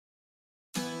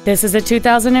This is a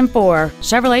 2004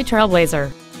 Chevrolet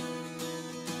Trailblazer.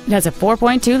 It has a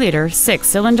 4.2-liter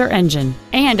six-cylinder engine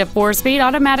and a 4-speed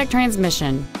automatic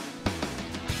transmission.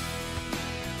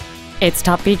 Its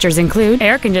top features include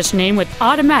air conditioning with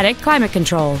automatic climate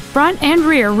control, front and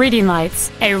rear reading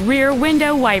lights, a rear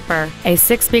window wiper, a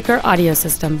 6-speaker audio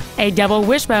system, a double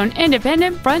wishbone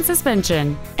independent front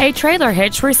suspension, a trailer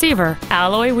hitch receiver,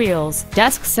 alloy wheels,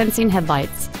 dusk sensing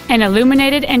headlights, an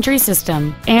illuminated entry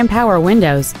system, and power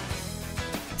windows.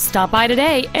 Stop by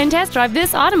today and test drive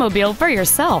this automobile for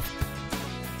yourself.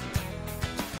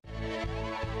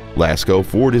 Lasco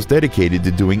Ford is dedicated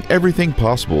to doing everything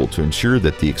possible to ensure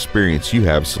that the experience you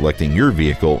have selecting your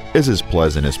vehicle is as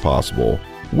pleasant as possible.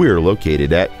 We're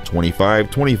located at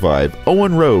 2525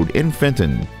 Owen Road in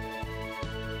Fenton.